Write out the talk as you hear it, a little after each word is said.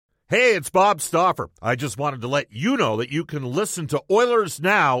Hey, it's Bob Stauffer. I just wanted to let you know that you can listen to Oilers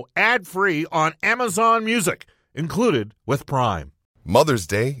Now ad-free on Amazon Music, included with Prime. Mother's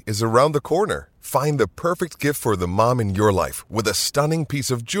Day is around the corner. Find the perfect gift for the mom in your life with a stunning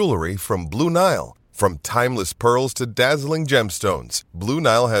piece of jewelry from Blue Nile. From timeless pearls to dazzling gemstones, Blue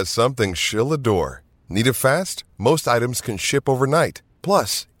Nile has something she'll adore. Need it fast? Most items can ship overnight.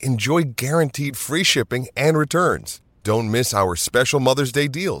 Plus, enjoy guaranteed free shipping and returns. Don't miss our special Mother's Day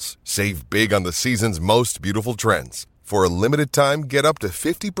deals. Save big on the season's most beautiful trends. For a limited time, get up to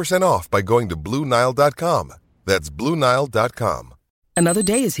 50% off by going to BlueNile.com. That's BlueNile.com. Another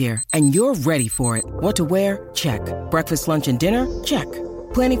day is here, and you're ready for it. What to wear? Check. Breakfast, lunch, and dinner? Check.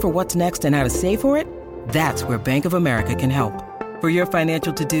 Planning for what's next and how to save for it? That's where Bank of America can help. For your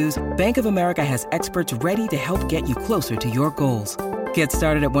financial to-dos, Bank of America has experts ready to help get you closer to your goals. Get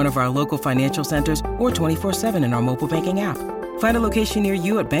started at one of our local financial centers or 24/7 in our mobile banking app. Find a location near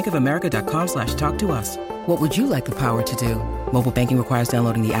you at bankofamerica.com/talktous. What would you like the power to do? Mobile banking requires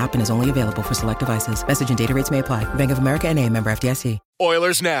downloading the app and is only available for select devices. Message and data rates may apply. Bank of America N.A., member FDIC.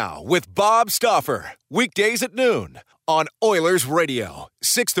 Oilers Now with Bob Stauffer. Weekdays at noon on Oilers Radio,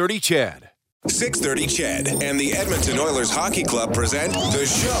 630 CHED. 630 CHED and the Edmonton Oilers Hockey Club present the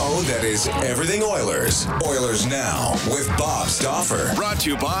show that is everything Oilers. Oilers Now with Bob Stauffer. Brought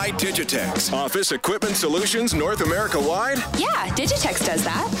to you by Digitex. Office Equipment Solutions North America wide? Yeah, Digitex does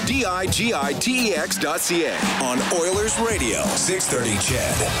that. digitex.ca. On Oilers Radio, 630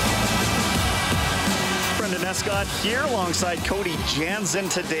 CHED. Brendan Escott here alongside Cody Jansen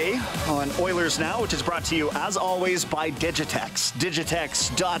today on Oilers Now, which is brought to you, as always, by Digitex.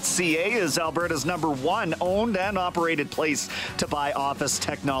 Digitex.ca is Alberta's #1 owned and operated place to buy office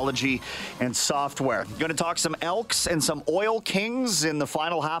technology and software. Going to talk some Elks and some Oil Kings in the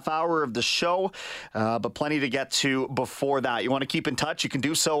final half hour of the show, but plenty to get to before that. You want to keep in touch? You can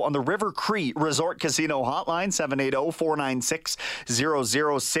do so on the River Cree Resort Casino hotline,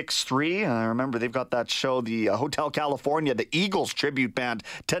 780-496-0063. Remember, they've got that show, the Hotel California, the Eagles tribute band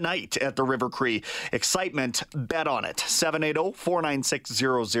tonight at the River Cree. Excitement, bet on it.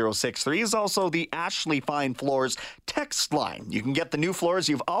 780-496-0063 is also the Ashley Fine Floors text line. You can get the new floors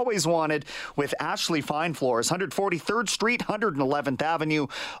you've always wanted with Ashley Fine Floors, 143rd Street, 111th Avenue,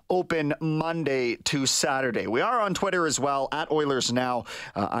 open Monday to Saturday. We are on Twitter as well, at Oilers Now.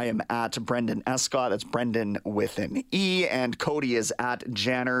 I am at Brendan Escott. That's Brendan with an E, and Cody is at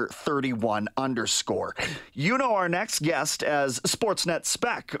Janner31_. You know our next guest as Sportsnet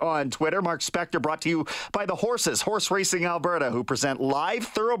Spec on Twitter. Mark Spector, brought to you by the Horses, Horse Racing Alberta, who present live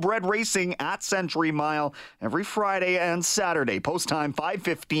thoroughbred racing at Century Mile every Friday and Saturday. Post time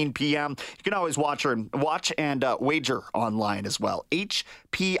 5:15 p.m. You can always watch and wager online as well.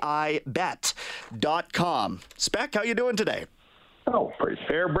 HPIBet.com. Spec, how you doing today? Oh, pretty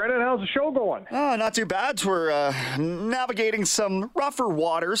fair. Brendan, how's the show going? Oh, not too bad. We're navigating some rougher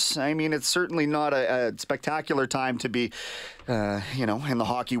waters. I mean, it's certainly not a spectacular time to be, in the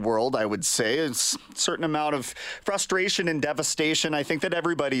hockey world, I would say. It's a certain amount of frustration and devastation, I think, that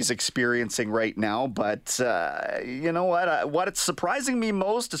everybody's experiencing right now. But you know what? What it's surprising me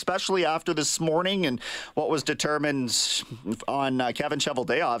most, especially after this morning and what was determined on Kevin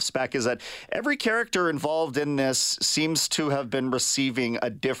Cheveldayoff's spec, is that every character involved in this seems to have been receiving a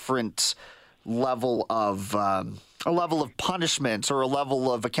different level of punishment or a level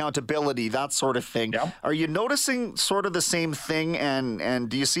of accountability, that sort of thing. Yeah. Are you noticing sort of the same thing, and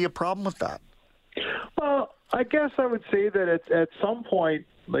do you see a problem with that? Well, I guess I would say that at some point,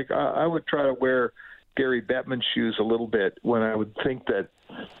 like I would try to wear Gary Bettman's shoes a little bit when I would think that,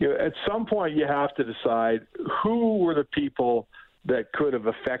 at some point you have to decide who were the people that could have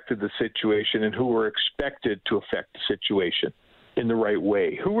affected the situation and who were expected to affect the situation in the right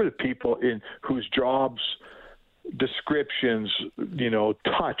way. Who were the people in whose jobs descriptions,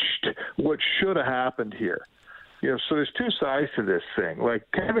 touched what should have happened here? So there's two sides to this thing. Like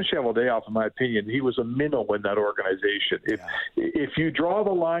Kevin Cheveldayoff, in my opinion, he was a minnow in that organization. If you draw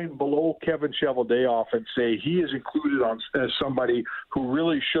the line below Kevin Cheveldayoff and say he is included as somebody who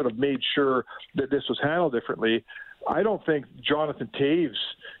really should have made sure that this was handled differently, I don't think Jonathan Toews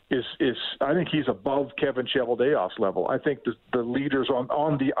is I think he's above Kevin Cheveldayoff's level. I think the leaders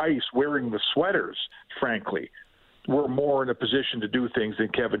on the ice wearing the sweaters, frankly, were more in a position to do things than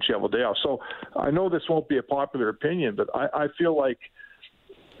Kevin Cheveldayoff. So I know this won't be a popular opinion, but I feel like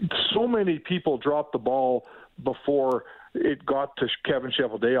so many people dropped the ball before it got to Kevin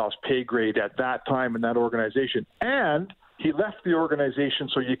Cheveldayoff's pay grade at that time in that organization. And he left the organization,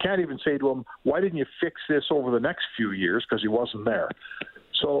 so you can't even say to him, why didn't you fix this over the next few years? Because he wasn't there.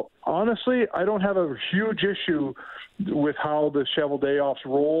 So honestly, I don't have a huge issue with how the Cheveldayoff's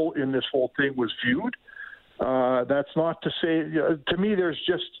role in this whole thing was viewed. That's not to say, to me, there's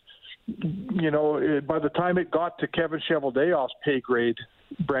just, by the time it got to Kevin Cheveldayoff's pay grade,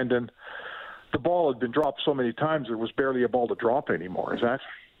 Brendan, the ball had been dropped so many times there was barely a ball to drop anymore. Is that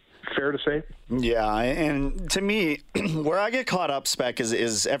fair to say? Yeah, and to me, where I get caught up, Spec,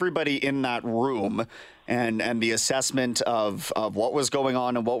 is everybody in that room and the assessment of what was going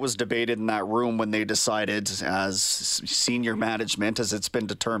on and what was debated in that room when they decided, as senior management, as it's been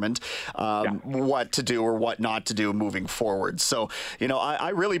determined, what to do or what not to do moving forward. So, I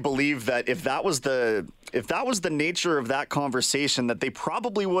really believe that if that was the nature of that conversation, that they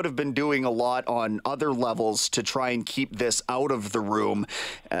probably would have been doing a lot on other levels to try and keep this out of the room,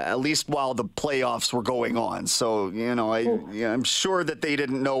 at least while the playoffs were going on. So, I'm sure that they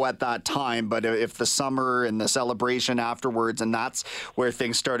didn't know at that time, but if the summer and the celebration afterwards, and that's where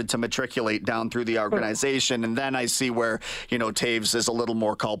things started to matriculate down through the organization, and then I see where, Taves is a little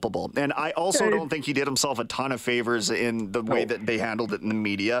more culpable. And I also don't think he did himself a ton of favors in the way that they handled it in the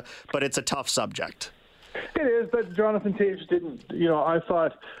media, but it's a tough subject. It is, but Jonathan Taves didn't, I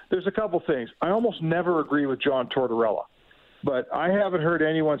thought there's a couple things. I almost never agree with John Tortorella, but I haven't heard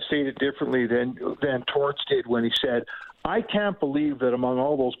anyone state it differently than Torts did when he said, I can't believe that among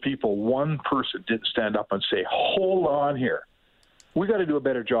all those people, one person didn't stand up and say, hold on here. We got to do a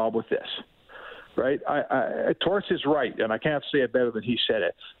better job with this. Right? Torts is right, and I can't say it better than he said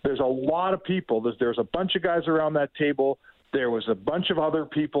it. There's a lot of people. There's a bunch of guys around that table. There was a bunch of other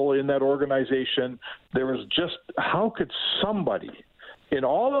people in that organization. There was just, how could somebody in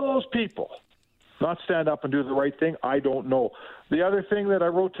all of those people not stand up and do the right thing? I don't know. The other thing that I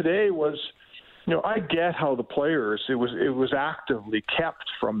wrote today was, I get how the players, it was actively kept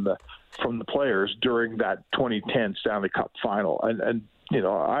from the players during that 2010 Stanley Cup final. And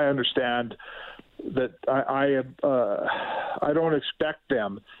I understand that I don't expect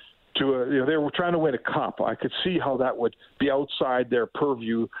them to, they were trying to win a cup. I could see how that would be outside their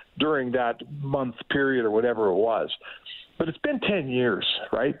purview during that month period or whatever it was. But it's been 10 years,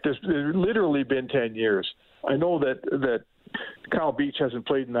 right? There's literally been 10 years. I know that Kyle Beach hasn't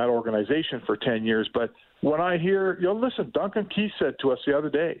played in that organization for 10 years, but when I hear, listen, Duncan Keith said to us the other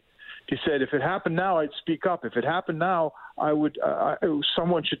day, he said, if it happened now, I'd speak up. If it happened now, I would.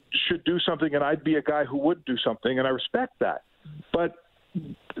 Someone should do something, and I'd be a guy who would do something, and I respect that. But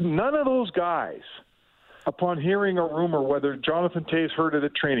none of those guys, upon hearing a rumor, whether Jonathan Taves heard it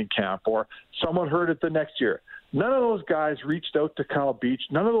at training camp or someone heard it the next year, none of those guys reached out to Kyle Beach.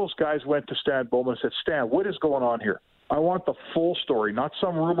 None of those guys went to Stan Bowman and said, Stan, what is going on here? I want the full story, not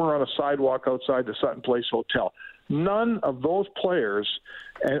some rumor on a sidewalk outside the Sutton Place Hotel. None of those players,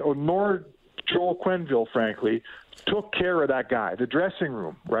 nor Joel Quenneville, frankly, took care of that guy. The dressing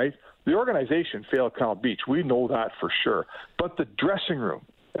room, right? The organization failed Kyle Beach. We know that for sure. But the dressing room,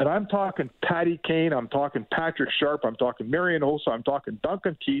 and I'm talking Patty Kane, I'm talking Patrick Sharp, I'm talking Marian Hossa, I'm talking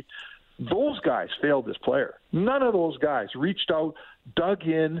Duncan Keith, those guys failed this player. None of those guys reached out, dug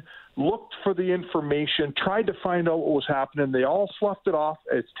in, looked for the information, tried to find out what was happening. They all sloughed it off.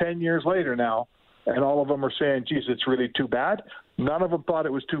 It's 10 years later now, and all of them are saying, geez, it's really too bad. None of them thought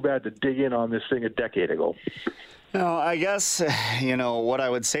it was too bad to dig in on this thing a decade ago. No, I guess, what I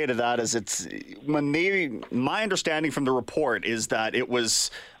would say to that is my understanding from the report is that it was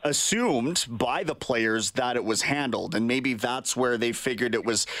assumed by the players that it was handled, and maybe that's where they figured it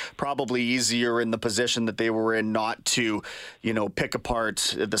was probably easier in the position that they were in not to, pick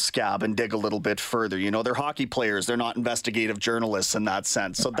apart the scab and dig a little bit further. They're hockey players. They're not investigative journalists in that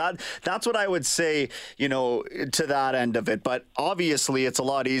sense. So that's what I would say, to that end of it. But obviously it's a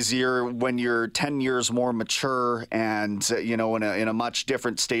lot easier when you're 10 years more mature and, in a much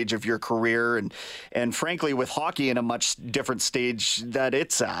different stage of your career. And frankly, with hockey in a much different stage that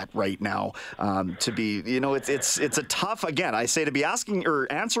it's at right now, to be, it's a tough, again, I say, to be asking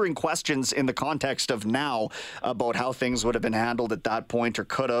or answering questions in the context of now about how things would have been handled at that point or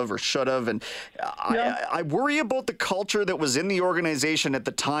could have or should have. And I worry about the culture that was in the organization at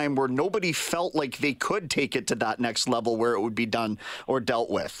the time where nobody felt like they could take it to that next level where it would be done or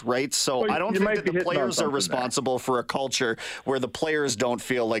dealt with, right? So I don't think that the players are responsible for a culture where the players don't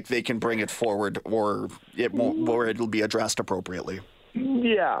feel like they can bring it forward or it'll be addressed appropriately.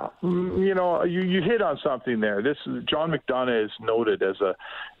 Yeah, you hit on something there. This is, John McDonough is noted as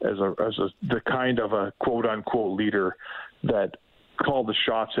the kind of a quote unquote leader that called the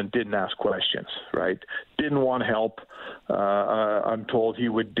shots and didn't ask questions. Right? Didn't want help. I'm told he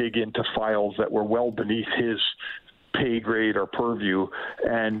would dig into files that were well beneath his pay grade or purview,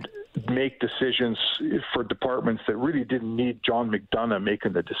 and make decisions for departments that really didn't need John McDonough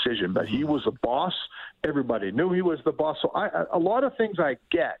making the decision. But he was the boss. Everybody knew he was the boss. So a lot of things I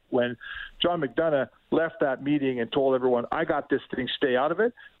get when John McDonough left that meeting and told everyone, I got this thing, stay out of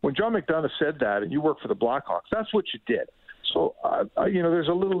it. When John McDonough said that, and you work for the Blackhawks, that's what you did. So, there's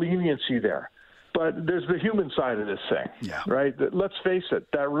a little leniency there. But there's the human side of this thing, right? Let's face it,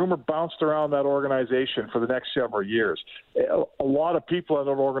 that rumor bounced around that organization for the next several years. A lot of people in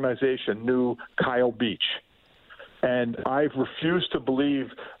that organization knew Kyle Beach. And I've refused to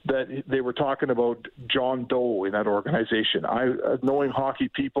believe that they were talking about John Doe in that organization. Knowing hockey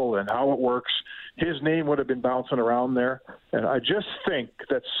people and how it works, his name would have been bouncing around there. And I just think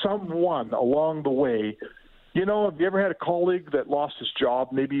that someone along the way, have you ever had a colleague that lost his job,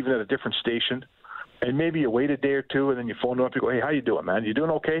 maybe even at a different station? And maybe you wait a day or two, and then you phone them up and go, hey, how you doing, man? You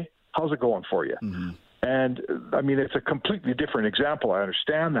doing okay? How's it going for you? Mm-hmm. And, it's a completely different example. I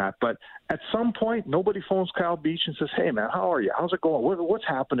understand that. But at some point, nobody phones Kyle Beach and says, hey, man, how are you? How's it going? What's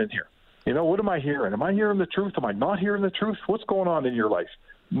happening here? What am I hearing? Am I hearing the truth? Am I not hearing the truth? What's going on in your life?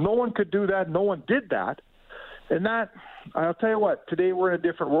 No one could do that. No one did that. And that, I'll tell you what, today we're in a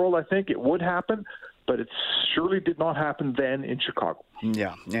different world. I think it would happen, but it surely did not happen then in Chicago.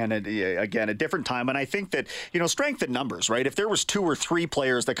 Yeah, and again, a different time. And I think that, strength in numbers, right? If there was 2 or 3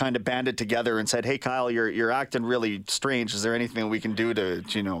 players that kind of banded together and said, hey, Kyle, you're acting really strange. Is there anything we can do to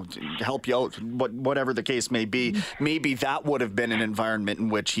help you out? Whatever the case may be, maybe that would have been an environment in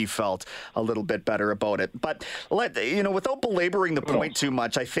which he felt a little bit better about it. But, without belaboring the point too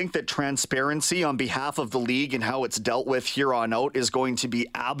much, I think that transparency on behalf of the league and how it's dealt with here on out is going to be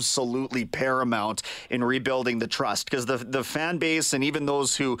absolutely paramount in rebuilding the trust. Because the fan base and even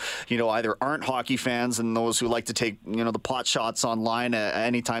those who, either aren't hockey fans and those who like to take, the pot shots online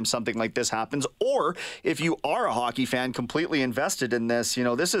anytime something like this happens, or if you are a hockey fan completely invested in this,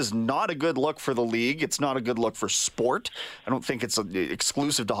 this is not a good look for the league. It's not a good look for sport. I don't think it's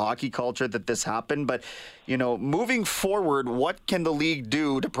exclusive to hockey culture that this happened, but, moving forward, what can the league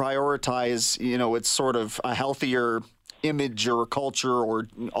do to prioritize, its sort of a healthier image or culture or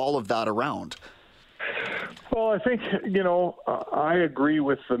all of that around? Well, I think, I agree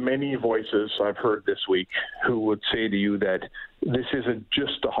with the many voices I've heard this week who would say to you that this isn't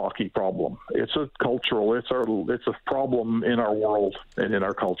just a hockey problem. It's a cultural, it's a problem in our world and in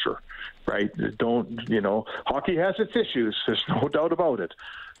our culture, right? Hockey has its issues. There's no doubt about it.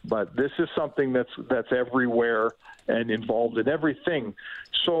 But this is something that's everywhere and involved in everything.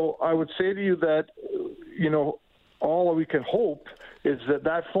 So I would say to you that, all we can hope is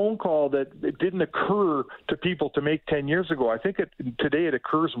that phone call that it didn't occur to people to make 10 years ago. I think today it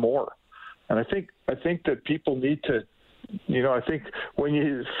occurs more. And I think that people need to, I think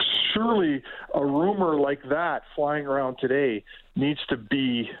surely a rumor like that flying around today needs to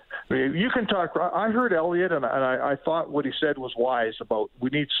be, you can talk, I heard Elliott and I thought what he said was wise about we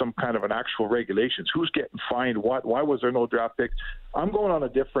need some kind of an actual regulations. Who's getting fined what? Why was there no draft pick? I'm going on a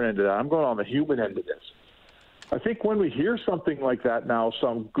different end of that. I'm going on the human end of this. I think when we hear something like that now,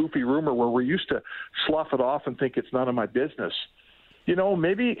 some goofy rumor where we're used to slough it off and think it's none of my business,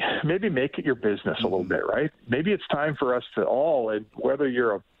 maybe make it your business a little bit, right? Maybe it's time for us to all, and whether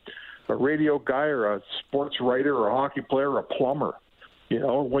you're a radio guy or a sports writer or a hockey player or a plumber,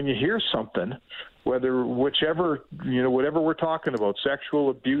 when you hear something, whatever we're talking about,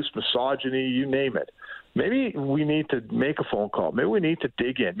 sexual abuse, misogyny, you name it, maybe we need to make a phone call. Maybe we need to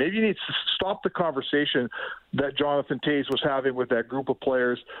dig in. Maybe you need to stop the conversation that Jonathan Toews was having with that group of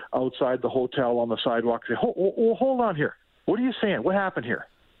players outside the hotel on the sidewalk. Say, hold on here. What are you saying? What happened here?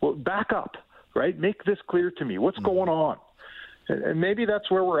 Well, back up, right? Make this clear to me. What's going on? And maybe that's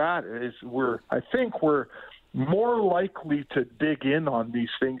where we're at. I think we're more likely to dig in on these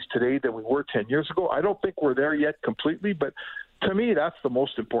things today than we were 10 years ago. I don't think we're there yet completely, but to me, that's the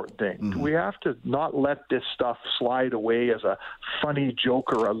most important thing. Mm-hmm. We have to not let this stuff slide away as a funny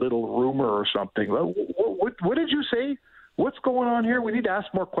joke or a little rumor or something. What did you say? What's going on here? We need to ask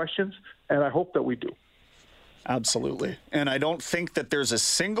more questions, and I hope that we do. Absolutely. And I don't think that there's a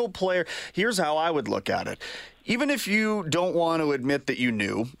single player. Here's how I would look at it. Even if you don't want to admit that you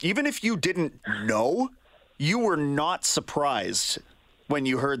knew, even if you didn't know, you were not surprised when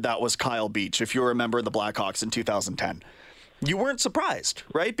you heard that was Kyle Beach, if you remember the Blackhawks in 2010. You weren't surprised,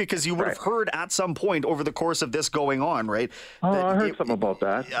 right? Because you would have heard at some point over the course of this going on, right? Oh, I heard something about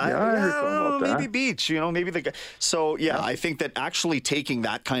that. I heard something about that. Maybe Beach, maybe the guy. So, I think that actually taking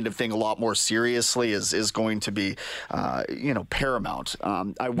that kind of thing a lot more seriously is going to be, paramount.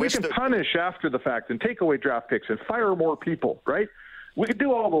 We can punish after the fact and take away draft picks and fire more people, right? We could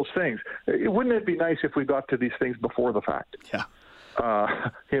do all those things. Wouldn't it be nice if we got to these things before the fact? Yeah.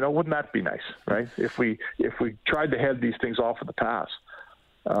 Wouldn't that be nice, right? If we tried to head these things off in the past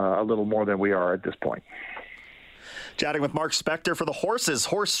a little more than we are at this point. Chatting with Mark Spector for the Horses,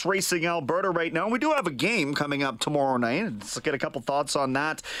 Horse Racing Alberta right now. We do have a game coming up tomorrow night. Let's get a couple thoughts on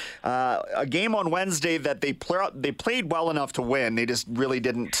that. A game on Wednesday that they played well enough to win. They just really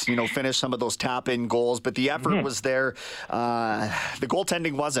didn't, finish some of those tap-in goals, but the effort was there. The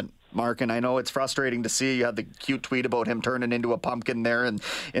goaltending wasn't. Mark, and I know it's frustrating to see. You had the cute tweet about him turning into a pumpkin there and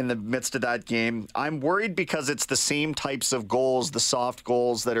in the midst of that game. I'm worried because it's the same types of goals, the soft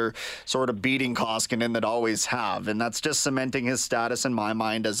goals that are sort of beating Koskinen that always have. And that's just cementing his status in my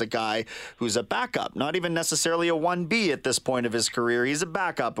mind as a guy who's a backup, not even necessarily a 1B at this point of his career. He's a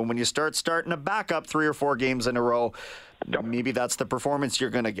backup. And when you starting a backup 3 or 4 games in a row, maybe that's the performance you're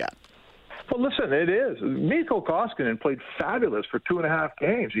going to get. Well, listen, it is. Mikko Koskinen played fabulous for 2.5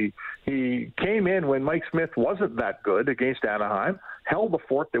 games. He came in when Mike Smith wasn't that good against Anaheim, held the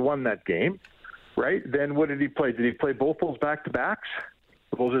fort. They won that game, right? Then what did he play? Did he play both those back-to-backs?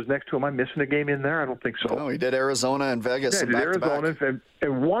 Those is next to him. Am I missing a game in there? I don't think so. No, he did Arizona and Vegas. Yeah, he did Arizona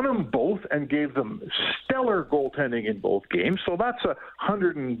and won them both and gave them stellar goaltending in both games. So that's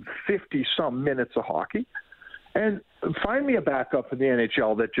 150-some minutes of hockey. And find me a backup in the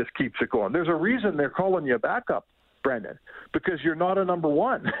NHL that just keeps it going. There's a reason they're calling you a backup, Brendan, because you're not a number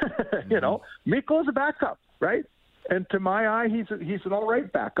one. Mikko's a backup, right? And to my eye, he's an all right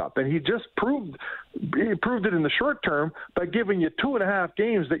backup, and he just proved it in the short term by giving you 2.5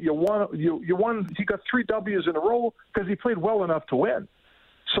 games that you won. You won. He got 3 W's in a row because he played well enough to win.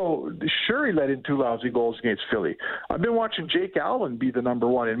 So, sure, he let in 2 lousy goals against Philly. I've been watching Jake Allen be the number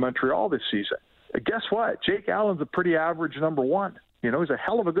one in Montreal this season. Guess what? Jake Allen's a pretty average number one. He's a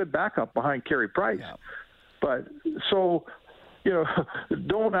hell of a good backup behind Carey Price. Yeah. But so,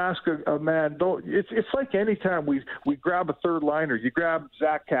 don't ask a man. It's like any time we grab a third liner, you grab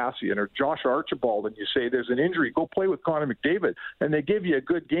Zach Kassian or Josh Archibald, and you say there's an injury, go play with Connor McDavid, and they give you a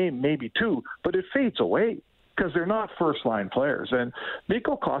good game, maybe 2, but it fades away because they're not first line players. And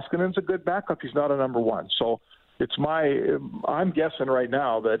Mikko Koskinen's a good backup. He's not a number one. So. I'm guessing right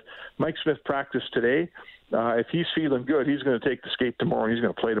now that Mike Smith practiced today. If he's feeling good, he's going to take the skate tomorrow. He's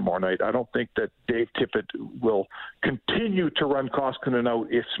going to play tomorrow night. I don't think that Dave Tippett will continue to run Koskinen out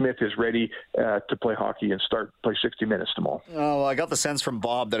if Smith is ready to play hockey and play 60 minutes tomorrow. Oh, I got the sense from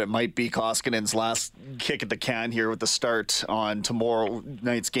Bob that it might be Koskinen's last kick at the can here with the start on tomorrow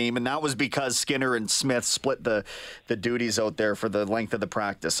night's game, and that was because Skinner and Smith split the duties out there for the length of the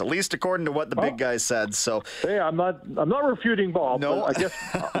practice, at least according to what the big guy said. So, hey, I'm not refuting Bob. No, but I guess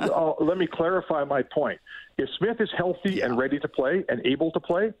let me clarify my point. If Smith is healthy and ready to play and able to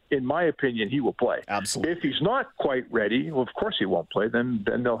play, in my opinion, he will play. Absolutely. If he's not quite ready, well, of course he won't play. Then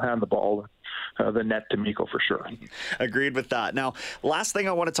they'll hand the ball, the net to Mikko for sure. Agreed with that. Now, last thing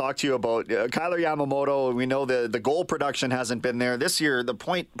I want to talk to you about, Kailer Yamamoto, we know the goal production hasn't been there. This year, the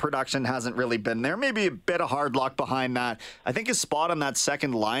point production hasn't really been there. Maybe a bit of hard luck behind that. I think his spot on that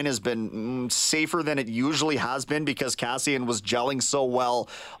second line has been safer than it usually has been because Kassian was gelling so well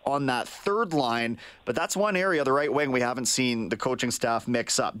on that third line. But that's one area, the right wing, we haven't seen the coaching staff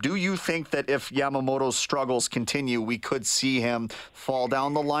mix up. Do you think that if Yamamoto's struggles continue, we could see him fall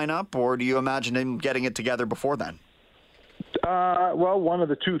down the lineup, or do you imagine him getting it together before then? Well, one of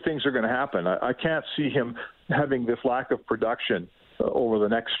the two things are going to happen. I can't see him having this lack of production over the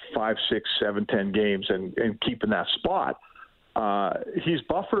next 5, 6, 7, 10 games and keeping that spot. He's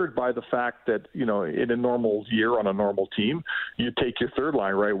buffered by the fact that, in a normal year on a normal team, you'd take your third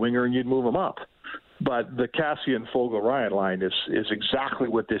line right winger and you'd move him up. But the Kassian-Foegele-Ryan line is exactly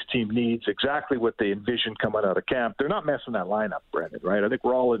what this team needs, exactly what they envisioned coming out of camp. They're not messing that line up, Brendan, right? I think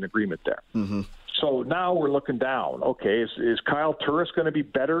we're all in agreement there. Mm-hmm. So now we're looking down. Okay, is Kyle Turris going to be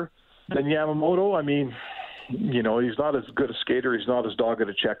better than Yamamoto? I mean, he's not as good a skater. He's not as dogged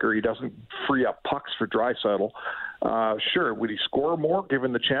a checker. He doesn't free up pucks for Draisaitl. Sure, would he score more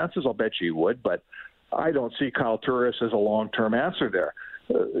given the chances? I'll bet you he would, but I don't see Kyle Turris as a long-term answer there.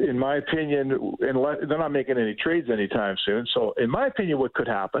 In my opinion, they're not making any trades anytime soon. So in my opinion, what could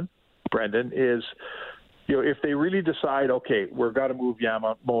happen, Brendan, is if they really decide, okay, we've got to move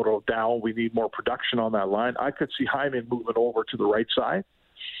Yamamoto down, we need more production on that line, I could see Hyman moving over to the right side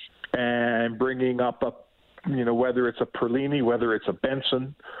and bringing up whether it's a Perlini, whether it's a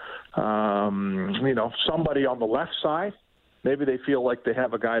Benson, somebody on the left side. Maybe they feel like they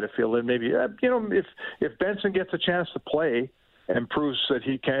have a guy to fill in. Maybe, if Benson gets a chance to play and proves that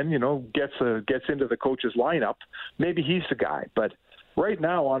he can, gets into the coach's lineup, maybe he's the guy. But right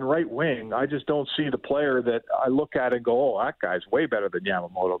now on right wing, I just don't see the player that I look at and go, oh, that guy's way better than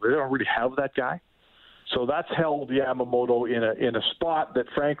Yamamoto. They don't really have that guy. So that's held Yamamoto in a spot that,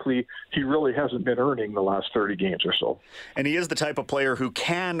 frankly, he really hasn't been earning the last 30 games or so. And he is the type of player who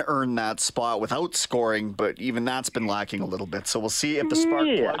can earn that spot without scoring, but even that's been lacking a little bit. So we'll see if the spark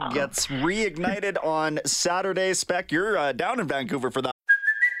plug gets reignited on Saturday. Spec, you're down in Vancouver for that.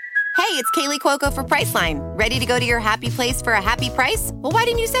 Hey, it's Kaylee Cuoco for Priceline. Ready to go to your happy place for a happy price? Well, why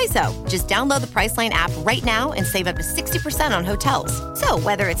didn't you say so? Just download the Priceline app right now and save up to 60% on hotels. So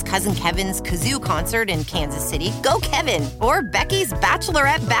whether it's Cousin Kevin's Kazoo Concert in Kansas City, go Kevin, or Becky's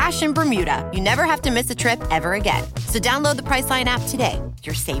Bachelorette Bash in Bermuda, you never have to miss a trip ever again. So download the Priceline app today.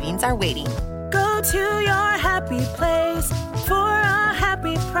 Your savings are waiting. Go to your happy place for a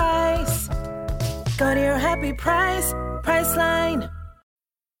happy price. Go to your happy price, Priceline.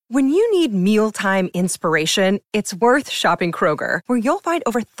 When you need mealtime inspiration, it's worth shopping Kroger, where you'll find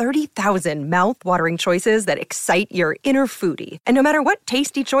over 30,000 mouth-watering choices that excite your inner foodie. And no matter what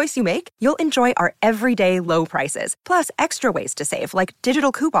tasty choice you make, you'll enjoy our everyday low prices, plus extra ways to save, like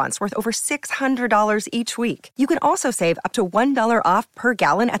digital coupons worth over $600 each week. You can also save up to $1 off per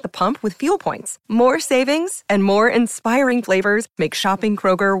gallon at the pump with fuel points. More savings and more inspiring flavors make shopping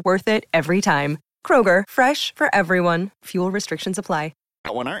Kroger worth it every time. Kroger, fresh for everyone. Fuel restrictions apply.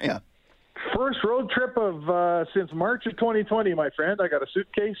 That one, aren't you? First road trip of since March of 2020, my friend. I got a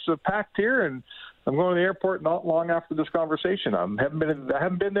suitcase packed here, and I'm going to the airport not long after this conversation. I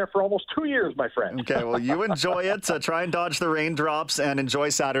haven't been there for almost 2 years, my friend. Okay, well, you enjoy it. Try and dodge the raindrops and enjoy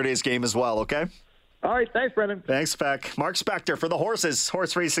Saturday's game as well, okay? All right, thanks, Brendan. Thanks, Peck. Mark Spector for the Horses,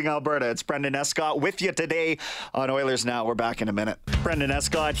 Horse Racing Alberta. It's Brendan Escott with you today on Oilers Now. We're back in a minute. Brendan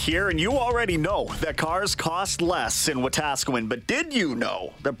Escott here, and you already know that cars cost less in Wetaskiwin, but did you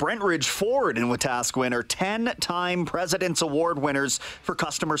know that Brentridge Ford and Wetaskiwin are 10-time President's Award winners for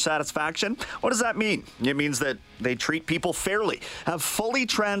customer satisfaction? What does that mean? It means that they treat people fairly, have fully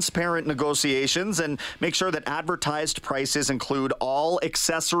transparent negotiations, and make sure that advertised prices include all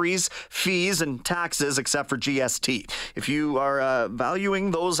accessories, fees, and taxes except for GST. If you are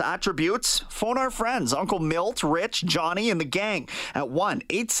valuing those attributes, phone our friends, Uncle Milt, Rich, Johnny, and the gang at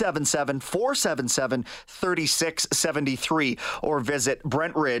 1-877-477-3673 or visit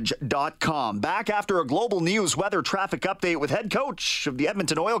Brentridge.com. Back after a global news weather traffic update with head coach of the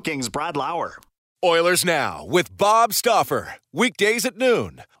Edmonton Oil Kings, Brad Lauer. Oilers Now with Bob Stauffer. Weekdays at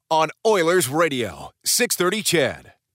noon on Oilers Radio, 630 CHED.